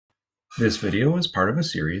This video is part of a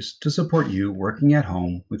series to support you working at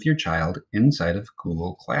home with your child inside of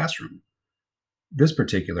Google Classroom. This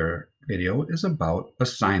particular video is about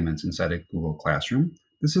assignments inside of Google Classroom.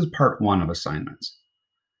 This is part 1 of assignments.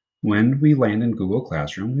 When we land in Google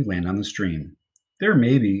Classroom, we land on the stream. There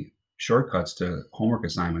may be shortcuts to homework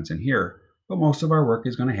assignments in here, but most of our work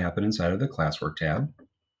is going to happen inside of the Classwork tab.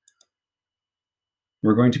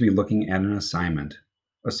 We're going to be looking at an assignment.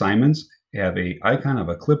 Assignments have an icon of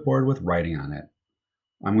a clipboard with writing on it.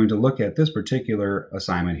 I'm going to look at this particular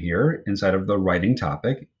assignment here inside of the writing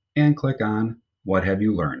topic and click on What Have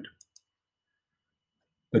You Learned?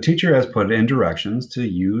 The teacher has put in directions to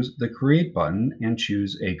use the Create button and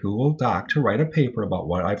choose a Google Doc to write a paper about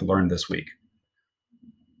what I've learned this week.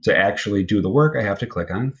 To actually do the work, I have to click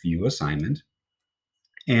on View Assignment,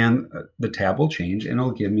 and the tab will change and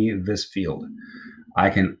it'll give me this field.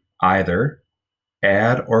 I can either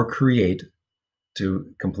add or create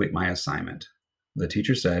to complete my assignment. The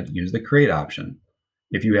teacher said use the Create option.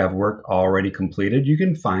 If you have work already completed, you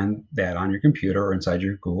can find that on your computer or inside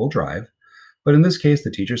your Google Drive. But in this case,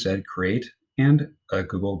 the teacher said create and a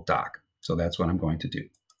Google Doc. So that's what I'm going to do.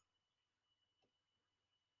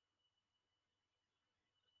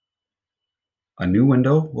 A new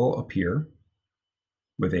window will appear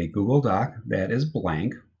with a Google Doc that is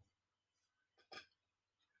blank.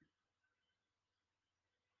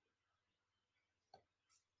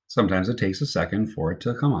 Sometimes it takes a second for it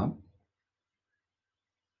to come up.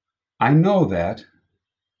 I know that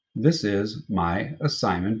this is my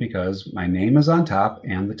assignment because my name is on top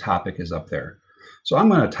and the topic is up there. So I'm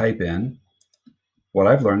going to type in what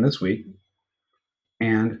I've learned this week.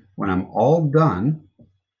 And when I'm all done,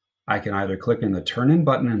 I can either click in the Turn In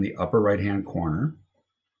button in the upper right-hand corner,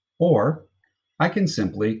 or I can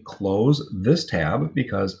simply close this tab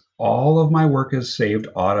because all of my work is saved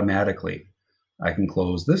automatically. I can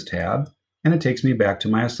close this tab and it takes me back to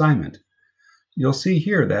my assignment. You'll see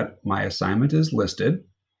here that my assignment is listed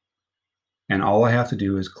and all I have to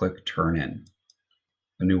do is click Turn In.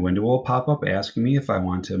 A new window will pop up asking me if I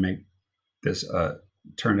want to make this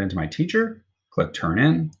turned into my teacher. Click Turn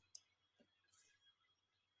In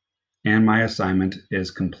and my assignment is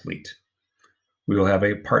complete. We will have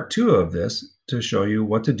a part 2 of this to show you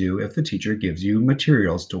what to do if the teacher gives you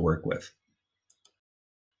materials to work with.